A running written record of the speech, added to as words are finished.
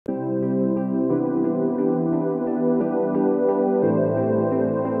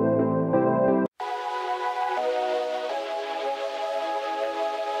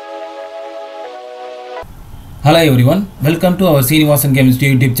Hello everyone, welcome to our Srinivasan Chemistry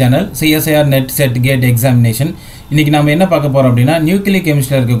YouTube channel CSIR Net Set Gate Examination. இன்னைக்கு நாம என்ன பார்க்க போறோம் அப்படினா நியூக்ளியர்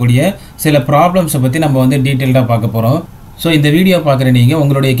கெமிஸ்ட்ரியில இருக்கக்கூடிய சில ப்ராப்ளம்ஸ் பத்தி நம்ம வந்து டீடைலா பார்க்க போறோம். சோ இந்த வீடியோ பார்க்குற நீங்க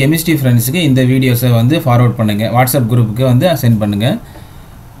உங்களுடைய கெமிஸ்ட்ரி ஃப்ரெண்ட்ஸ்க்கு இந்த வீடியோஸை வந்து ஃபார்வர்ட் பண்ணுங்க. வாட்ஸ்அப் குரூப்புக்கு வந்து சென்ட் பண்ணுங்க.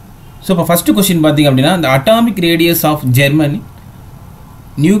 சோ இப்போ ஃபர்ஸ்ட் क्वेश्चन பாத்தீங்க அப்படினா the atomic radius of German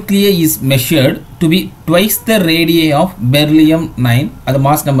nuclei is measured to be twice the radii of beryllium 9 அது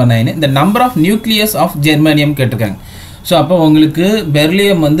mass number 9 the number of nucleus of germanium கேட்டிருக்காங்க. ஸோ அப்போ உங்களுக்கு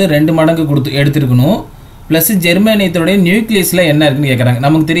பெர்லியம் வந்து 2 மடங்கு எடுத்துருக்கணும் ப்ளஸ் ஜெர்மானியத்தோடைய நியூக்ளியஸில் என்ன இருக்குன்னு கேட்குறாங்க.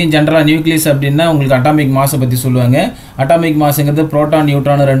 நமக்கு தெரியும் ஜென்ரலாக நியூக்ளியஸ் அப்படின்னா உங்களுக்கு அட்டாமிக் மாஸை பற்றி சொல்லுவாங்க. அட்டாமிக் மாஸுங்கிறது ப்ரோட்டான்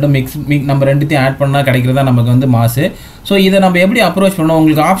நியூட்ரான் ரெண்டும் நம்ம ரெண்டுத்தையும் ஆட் பண்ணால் கிடைக்கிறதா நமக்கு வந்து மாசு. ஸோ இதை நம்ம எப்படி அப்ரோச் பண்ணோம்,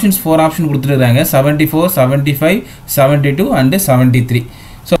 உங்களுக்கு ஆப்ஷன்ஸ் 4 ஆப்ஷன் கொடுத்துருக்காங்க 74, 75, 72 அண்டு 73.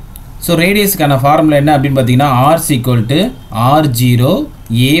 ஸோ ரேடியஸுக்கான ஃபார்முலா என்ன அப்படின்னு பார்த்தீங்கன்னா R = R0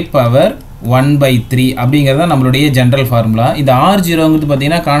 A பவர் 1/3 அப்படிங்கிறது தான் நம்மளுடைய ஜென்ரல் ஃபார்முலா. இந்த R0ங்கிறது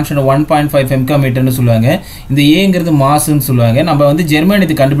பார்த்தீங்கன்னா கான்ஸ்டன்ட் 1.5 ஃபெம்கோமீட்டர்னு சொல்லுவாங்க. இந்த ஏங்கிறது மாசுன்னு சொல்லுவாங்க. நம்ம வந்து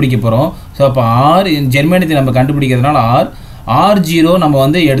ஜெர்மானியத்தை கண்டுபிடிக்க போகிறோம். ஸோ அப்போ ஜெர்மானியத்தை நம்ம கண்டுபிடிக்கிறதுனால R0 நம்ம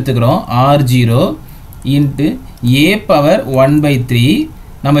வந்து எடுத்துக்கிறோம். R0 × A பவர் 1/3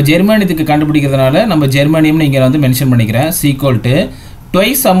 நம்ம ஜெர்மானியத்துக்கு கண்டுபிடிக்கிறதுனால நம்ம ஜெர்மானியம்னு இங்கே வந்து மென்ஷன் பண்ணிக்கிறேன். =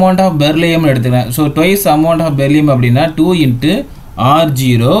 twice amount of beryllium எடுத்துக்கிறேன். So twice amount of beryllium அப்படின்னா 2 ×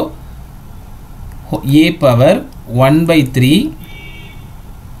 R0 A பவர் 1/3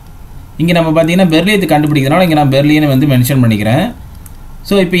 இங்கே நம்ம பார்த்தீங்கன்னா பெர்லியத்தை கண்டுபிடிக்கிறதுனால இங்கே நான் பெர்லியனை வந்து மென்ஷன் பண்ணிக்கிறேன்.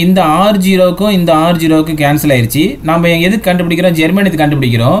 ஸோ இப்போ இந்த R0க்கும் இந்த R0க்கும் கேன்சல் ஆயிடுச்சு. நம்ம எதுக்கு கண்டுபிடிக்கிறோம், ஜெர்மானியத்தை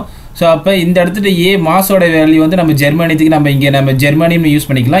கண்டுபிடிக்கிறோம். ஸோ அப்போ இந்த இடத்துல ஏ மாஸோட வேல்யூ வந்து நம்ம ஜெர்மானியத்துக்கு நம்ம ஜெர்மானியம் யூஸ்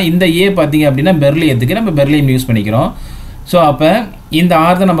பண்ணிக்கலாம். இந்த ஏ பார்த்தீங்க அப்படின்னா பெர்லியத்துக்கு நம்ம பெர்லியம் யூஸ் பண்ணிக்கிறோம். ஸோ அப்போ இந்த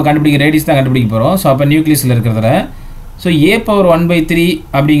R தான் நம்ம கண்டுபிடிக்க ரேடியஸ் தான் கண்டுபிடிக்க போகிறோம். ஸோ அப்போ நியூக்ளியஸில் இருக்கிறதுல ஸோ A பவர் 1/3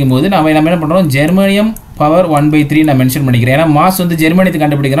 அப்படிங்கும்போது நம்ம என்ன பண்ணுறோம், ஜெர்மானியம் பவர் 1/3 நான் மென்ஷன் பண்ணிக்கிறேன். ஏன்னா மாஸ் வந்து ஜெர்மானியத்தை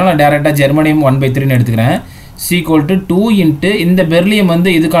கண்டுபிடிக்கிறோம், நான் டேரெக்டாக ஜெர்மானியம் 1/3 எடுத்துக்கிறேன். = 2 × இந்த பெர்லியம் வந்து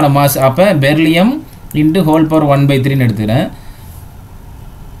இதுக்கான மாஸ், அப்போ பெர்லியம் × ஹோல் பவர் 1/3 எடுத்துக்கிறேன்.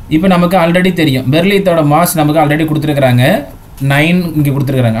 இப்போ நமக்கு ஆல்ரெடி தெரியும் பெர்லியத்தோட மாஸ் நமக்கு ஆல்ரெடி கொடுத்துருக்குறாங்க 9 இங்கே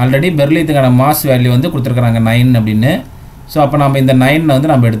கொடுத்துருக்குறாங்க. ஆல்ரெடி பெர்லியத்துக்கான மாஸ் வேல்யூ வந்து கொடுத்துருக்குறாங்க 9 அப்படின்னு. ஸோ அப்போ நம்ம இந்த 9 வந்து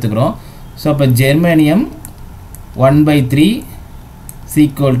நம்ம எடுத்துக்கிறோம். ஸோ அப்போ ஜெர்மானியம் 1/3 =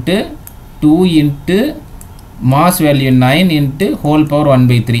 2 × mass value 9 × whole power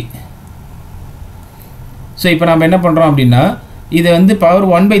 1/3. So இப்போ நம்ம என்ன பண்ணுறோம் அப்படின்னா இது வந்து பவர்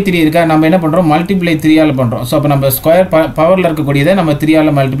 1/3 இருக்கா, நம்ம என்ன பண்ணுறோம் மல்டிப்ளை 3ஆல் பண்ணுறோம். ஸோ அப்போ நம்ம ஸ்கொயர் பவரில் இருக்கக்கூடியதை நம்ம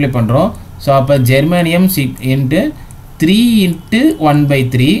 3ஆல் மல்டிப்ளை பண்ணுறோம். ஸோ அப்போ ஜெர்மானியம் × 3 ×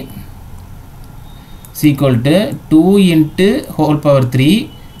 1/3 = 2 × whole power 3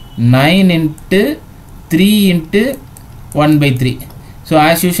 9 × 3 × 1/3. So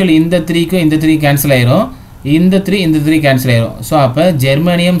as usual இந்த 3க்கும் இந்த 3 கேன்சல் ஆயிரும், இந்த 3 கேன்சல் ஆயிரும். ஸோ அப்போ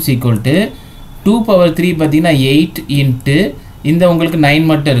ஜெர்மானியம் = 2 பவர் 3 பார்த்தீங்கன்னா 8 × இந்த உங்களுக்கு 9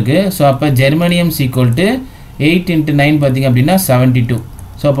 மட்டும் இருக்குது. ஸோ அப்போ ஜெர்மானியம் = 8 × 9 பார்த்தீங்க அப்படின்னா 72.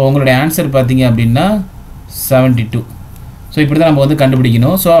 ஸோ அப்போ உங்களுடைய ஆன்சர் பார்த்தீங்க அப்படின்னா 72. ஸோ இப்படி தான் நம்ம வந்து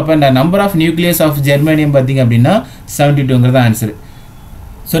கண்டுபிடிக்கணும். ஸோ அப்போ இந்த நம்பர் ஆஃப் நியூக்ளியஸ் ஆஃப் ஜெர்மானியம் பார்த்தீங்க அப்படின்னா 72ங்கிறது ஆன்சர்.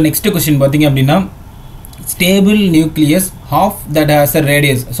 ஸோ நெக்ஸ்ட் क्वेश्चन பார்த்தீங்க அப்படின்னா stable nucleus half that has a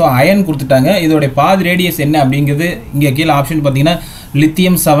radius. So iron கொடுத்துட்டாங்க, இதோடைய பாதி ரேடியஸ் என்ன அப்படிங்கிறது இங்கே கீழே ஆப்ஷன் பார்த்தீங்கன்னா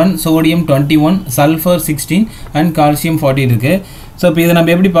lithium 7, sodium 21, sulphur 16 and calcium 40 இருக்குது. ஸோ இப்போ இதை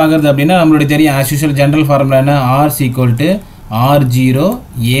நம்ம எப்படி பார்க்குறது அப்படின்னா நம்மளுடைய தெரியும் ஆஸ் யூஷுவல் ஜென்ரல் ஃபார்முலா என்ன, R = R0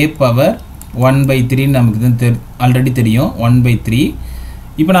 A பவர் 1/3 நமக்கு தான் ஆல்ரெடி தெரியும் 1/3.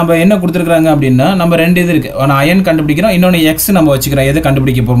 இப்போ நம்ம என்ன கொடுத்துருக்குறாங்க அப்படின்னா நம்ம 2 இது இருக்குது, ஒன்று அயன் கண்டுபிடிக்கிறோம், இன்னொன்று X நம்ம வச்சுக்கிறோம் எதை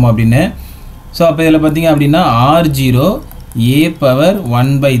கண்டுபிடிக்க போகிறோமோ அப்படின்னு. ஸோ அப்போ இதில் பார்த்தீங்க அப்படின்னா R0 A power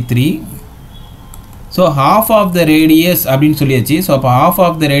 1/3. So half of the radius அப்படின்னு சொல்லியாச்சு. ஸோ அப்போ half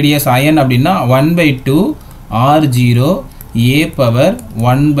of the radius iron அப்படின்னா 1/2 R0 A பவர்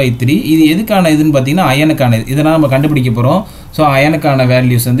 1/3. இது எதுக்கான இதுன்னு பார்த்தீங்கன்னா அயனுக்கான இதெல்லாம் நம்ம கண்டுபிடிக்க போகிறோம். ஸோ அயனுக்கான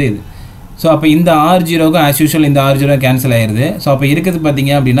வேல்யூஸ் வந்து இது. ஸோ அப்போ இந்த R0க்கும் ஆஸ் யூஷுவல் இந்த R0 கேன்சல் ஆயிடுது. ஸோ அப்போ இருக்கிறது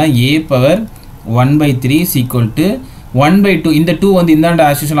பார்த்தீங்க அப்படின்னா A பவர் 1/3 = 1/2 இந்த 2 வந்து இந்தாண்ட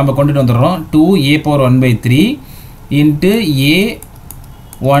ஆஸ் யூஷுவல் நம்ம கொண்டுட்டு வந்துடுறோம் 2 A பவர் 1/3 × A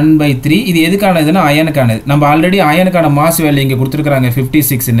 1/3. இது எதுக்கான இதுன்னா அயனுக்கானது. நம்ம ஆல்ரெடி அயனுக்கான மாஸ் வேல்யூ இங்கே கொடுத்துருக்குறாங்க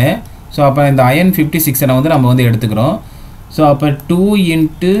 56ன்னு. ஸோ அப்போ இந்த அயன் 56 வந்து நம்ம வந்து எடுத்துக்கிறோம். ஸோ அப்போ 2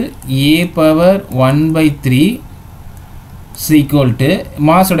 × A பவர் 1/3 =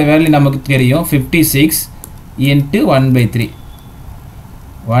 மாஸோட வேல்யூ நமக்கு தெரியும் 56 × 1/3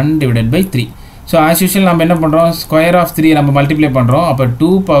 1/3. ஸோ ஆஸ் யூஷுவல் நம்ம என்ன பண்ணுறோம் ஸ்கொயர் ஆஃப் 3 நம்ம மல்டிப்ளை பண்ணுறோம். அப்போ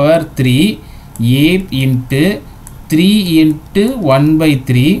 2 power 3 A × 3 ×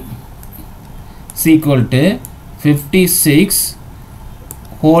 1/3 is equal to 56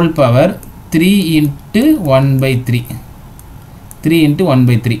 whole power 3 into 1 by 3. 3 into 1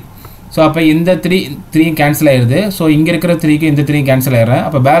 by 3. So அப்போ இந்த 3 கேன்சல் ஆயிடுது. ஸோ இங்கே இருக்கிற 3க்கு இந்த 3 கேன்சல் ஆயிடுறேன்.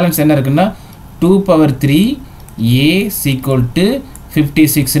 அப்போ பேலன்ஸ் என்ன இருக்குன்னா 2 power 3 a equal to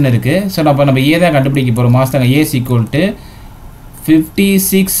 56ன்னு இருக்குது. ஸோ நம்ம ஏ தான் கண்டுபிடிக்க போகிறோம். மாஸ் தாங்க a equal to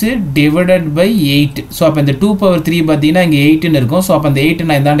 56 divided by 8. So அப்போ இந்த 2 power 3 பார்த்தீங்கன்னா இங்கே 8ன்னு இருக்கும். ஸோ அப்போ அந்த 8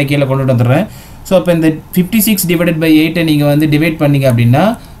 நான் இந்தாண்ட கீழே கொண்டுட்டு வந்துடுறேன். ஸோ அப்போ இந்த 56 divided by 8 நீங்கள் வந்து டிவைட் பண்ணிங்க அப்படின்னா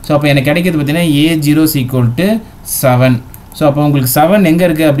ஸோ அப்போ எனக்கு கிடைக்கிறது பார்த்தீங்கன்னா a0 equal to 7. ஸோ அப்போ உங்களுக்கு 7 எங்கே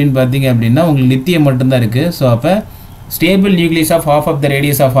இருக்குது அப்படின்னு பார்த்தீங்க அப்படின்னா உங்களுக்கு லித்தியம் மட்டும்தான் இருக்குது. ஸோ அப்போ stable nucleus of half of the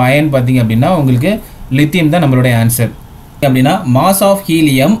radius of iron பார்த்தீங்க அப்படின்னா உங்களுக்கு லித்தியம் தான் நம்மளுடைய ஆன்சர். அப்படின்னா mass of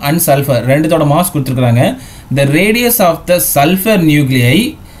helium and sulphur ரெண்டுத்தோட mass கொடுத்துருக்குறாங்க. the radius of the sulfur nuclei,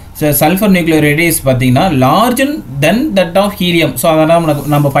 so sulfur nuclei radius பார்த்தீங்கன்னா larger than that of helium. So அதெல்லாம்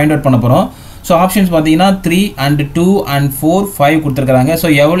நம்ம ஃபைண்ட் அவுட் பண்ண போகிறோம். ஸோ ஆப்ஷன்ஸ் பார்த்தீங்கன்னா 3 and 2 and 4 5 கொடுத்துருக்குறாங்க. ஸோ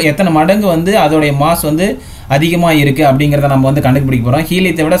எத்தனை மடங்கு வந்து அதோடைய மாஸ் வந்து அதிகமாக இருக்குது அப்படிங்கிறத நம்ம வந்து கண்டுபிடிக்க போகிறோம்.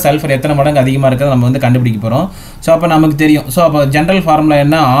 ஹீலியத்தை விட சல்ஃபர் எத்தனை மடங்கு அதிகமாக இருக்கிறத நம்ம வந்து கண்டுபிடிக்க போகிறோம். ஸோ அப்போ நமக்கு தெரியும். ஸோ அப்போ ஜென்ரல் ஃபார்முலா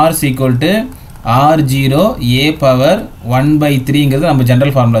என்ன, R equal to R0 a power 1 by 3ங்கிறது நம்ம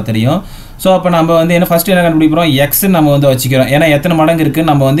ஜென்ரல் ஃபார்முலா தெரியும். ஸோ அப்போ நம்ம வந்து என்ன ஃபஸ்ட்டு என்ன கண்டுபிடிக்கிறோம், எக்ஸ்ன்னு நம்ம வந்து வச்சுக்கிறோம். ஏன்னா எத்தனை மடங்கு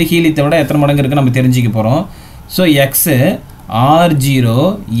இருக்குன்னு நம்ம வந்து ஹீலியத்தை விட எத்தனை மடங்கு இருக்குன்னு நம்ம தெரிஞ்சுக்க போகிறோம். So x R0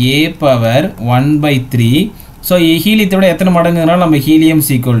 a power 1 by 3. So ஹீலியத்தை விட எத்தனை மடங்குனாலும் நம்ம ஹீலியம்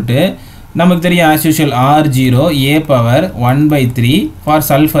ஈக்குவல் டு நமக்கு தெரியும் as usual R0 a power 1 by 3 for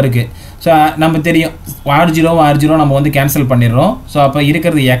சல்ஃபருக்கு. So நம்ம தெரியும் R0 நம்ம வந்து கேன்சல் பண்ணிடுறோம். ஸோ அப்போ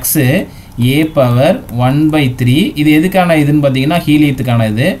இருக்கிறது எக்ஸு a power 1 by 3. இது எதுக்கான இதுன்னு பார்த்தீங்கன்னா ஹீலியத்துக்கான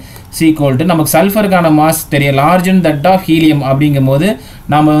இது. ஈக்குவல் டு நமக்கு சல்ஃபருக்கான மாஸ் தெரியும் larger than that of helium அப்படிங்கும் போது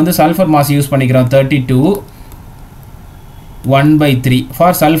நம்ம வந்து சல்ஃபர் மாஸ் யூஸ் பண்ணிக்கிறோம் 32 1 by 3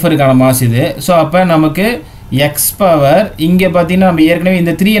 ஃபார் சல்ஃபருக்கான மாஸ் இது. ஸோ அப்போ நமக்கு எக்ஸ் பவர் இங்கே பார்த்தீங்கன்னா நம்ம ஏற்கனவே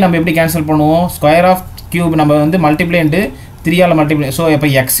இந்த 3 நம்ம எப்படி கேன்சல் பண்ணுவோம், ஸ்கொயர் ஆஃப் கியூப் நம்ம வந்து மல்டிப்ளை இன்ட்டு 3ஆல் மல்டிப்ளை. ஸோ இப்போ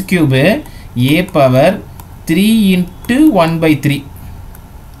X cube a power 3 into 1 by 3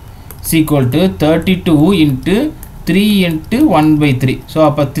 equal to 32 into 3 into 1 by 3. So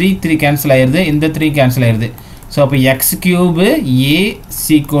அப்போ 3 கேன்சல் ஆயிடுது, இந்த 3 கேன்சல் ஆயிடுது. ஸோ அப்போ X cube a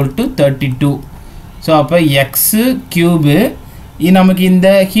equal to 32. So அப்போ எக்ஸு கியூபு நமக்கு இந்த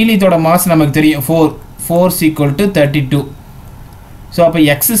ஹீலியத்தோட மாஸ் நமக்கு தெரியும் 4 equal to 32. ஸோ அப்போ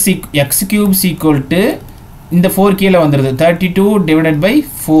எக்ஸ் கியூப் equal to இந்த 4 கீழே வந்துடுது 32 divided by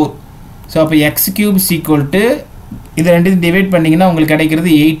 4. ஸோ அப்போ எக்ஸ் கியூப் equal to இது ரெண்டு டிவைட் பண்ணிங்கன்னா உங்களுக்கு கிடைக்கிறது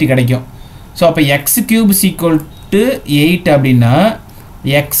 8 கிடைக்கும். ஸோ அப்போ எக்ஸ் கியூப் equal to 8 அப்படின்னா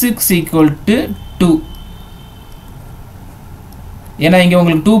எக்ஸ் equal to 2. ஏன்னா இங்கே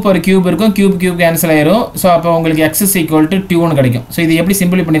உங்களுக்கு 2 per cube இருக்கும், கியூப் கேன்சல் ஆயிரும். ஸோ அப்போ உங்களுக்கு எக்ஸ் equal to 2ன்னு கிடைக்கும். ஸோ இது எப்படி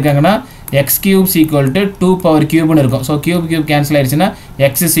சிம்பிளி பண்ணியிருக்காங்கன்னா X cube equal to 2 power cubeன்னு இருக்கும். ஸோ கியூப் கேன்சல் ஆயிடுச்சுன்னா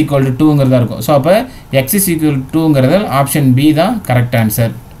எக்ஸ் equal to 2ங்கிறதா இருக்கும். ஸோ அப்போ X equal to 2ங்கிறது option B தான் correct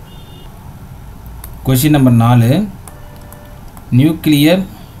answer. Question number 4, nuclear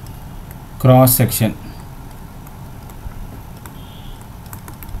cross section.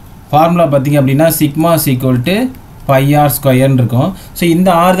 Formula பார்த்தீங்க அப்படின்னா sigma equal to pi r ஸ்கொயர்னு இருக்கும். ஸோ இந்த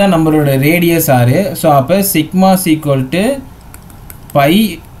ஆர் தான் நம்மளோட ரேடியஸ் ஆர். ஸோ அப்போ sigma equal to pi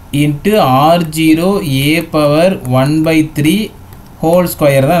into R0 a power 1 by 3 whole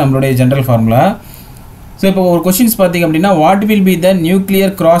square தான் நம்மளுடைய ஜென்ரல் ஃபார்முலா. ஸோ இப்போ ஒரு கொஷின்ஸ் பார்த்தீங்க அப்படின்னா what will be the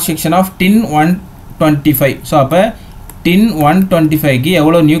nuclear cross section of tin 125. So அப்போ tin 125க்கு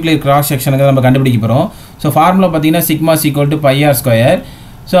எவ்வளோ நியூக்ளியர் கிராஸ் செக்ஷனுக்கு நம்ம கண்டுபிடிக்க போகிறோம். ஸோ ஃபார்முலா பார்த்தீங்கன்னா sigma equal to pi r square.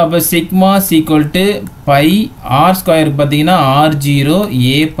 So அப்போ sigma equal to pi r ஸ்கொயருக்கு பார்த்தீங்கன்னா R0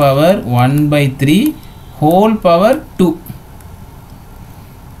 a power 1 by 3 whole power 2.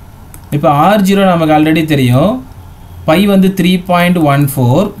 இப்போ R0 நமக்கு ஆல்ரெடி தெரியும், பை வந்து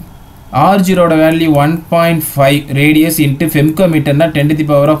 3.14, R0ஓட value 1.5 radius into ஃபெம்கோமீட்டர்னா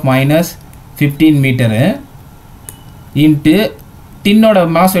 10⁻⁻15 metre into டின்னோட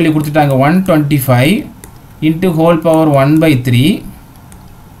mass value கொடுத்துட்டாங்க 125 into whole power 1 by 3.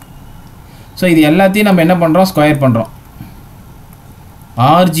 So இது எல்லாத்தையும் நம்ம என்ன பண்ணுறோம், ஸ்கொயர் பண்ணுறோம்.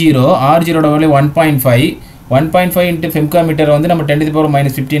 R0ஓட வேல்யூ 1.5 இன்ட்டு ஃபெம்கோமீட்டர் வந்து நம்ம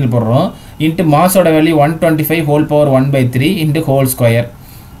 10⁻⁻15 போடுறோம் into மாஸோட value 125 whole power 1 by 3 into whole square.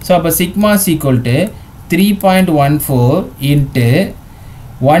 So அப்போ சிக்மா equal to 3.14 இன்ட்டு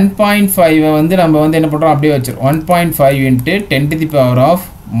 1.5 வந்து நம்ம வந்து என்ன பண்ணுறோம் அப்படியே வச்சிடும் 1.5 இன்ட்டு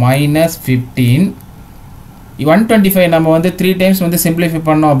 10⁻⁻15. 125 நம்ம வந்து 3 டைம்ஸ் வந்து சிம்பிளிஃபை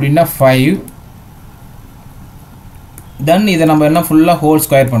பண்ணோம் அப்படின்னா 5. தென் இதை நம்ம என்ன ஃபுல்லாக ஹோல்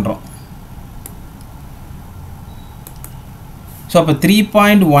ஸ்கொயர் பண்ணுறோம். ஸோ அப்போ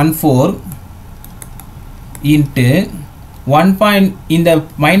 3.14 இன்ட்டு 1. இந்த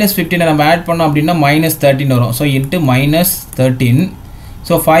 -15 நம்ம ஆட் பண்ணோம் அப்படின்னா -13 வரும். So into -13.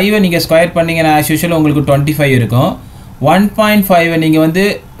 ஸோ 5 நீங்கள் ஸ்கொயர் பண்ணிங்கன்னா ஆஸ் யூஷுவல் உங்களுக்கு 25 இருக்கும். 1.5 நீங்கள் வந்து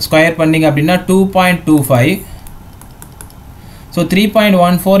ஸ்கொயர் பண்ணிங்க அப்படின்னா 2.25. ஸோ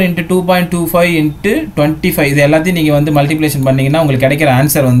 3.14 இன்ட்டு 2.25 இன்ட்டு 25 இது எல்லாத்தையும் நீங்கள் வந்து மல்டிப்ளேஷன் பண்ணிங்கன்னா உங்களுக்கு கிடைக்கிற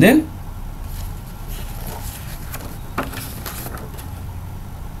ஆன்சர் வந்து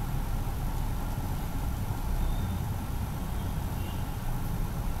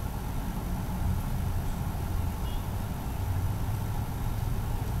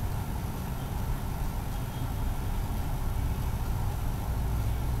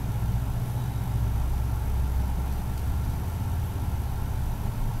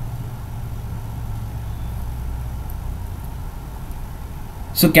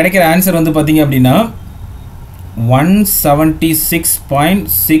ஸோ கிடைக்கிற ஆன்சர் வந்து பார்த்தீங்க அப்படின்னா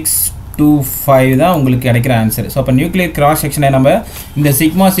 176.625 தான் உங்களுக்கு கிடைக்கிற ஆன்சர். ஸோ அப்போ நியூக்ளியர் கிராஸ் செக்ஷனை நம்ம இந்த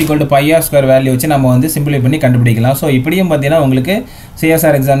சிக்மா = πr² வேல்யூ வச்சு நம்ம வந்து சிம்பிளை பண்ணி கண்டுபிடிக்கலாம். ஸோ இப்படியும் பார்த்தீங்கன்னா உங்களுக்கு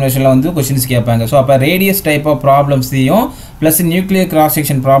CSIR எக்ஸாமினேஷனில் வந்து கொஸ்டின்ஸ் கேட்பாங்க. ஸோ அப்போ radius type of ப்ராப்ளம்ஸையும் plus nuclear cross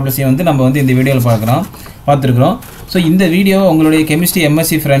section ப்ராப்ளம்ஸையும் வந்து நம்ம வந்து இந்த வீடியோவில் பார்த்துருக்குறோம். ஸோ இந்த வீடியோ உங்களுடைய கெமிஸ்ட்ரி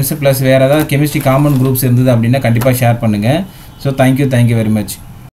MSc ஃப்ரெண்ட்ஸ் ப்ளஸ் வேறு ஏதாவது கெமிஸ்ட்ரி காமன் குரூப்ஸ் இருந்தது அப்படின்னா கண்டிப்பாக ஷேர் பண்ணுங்கள். So thank you very much.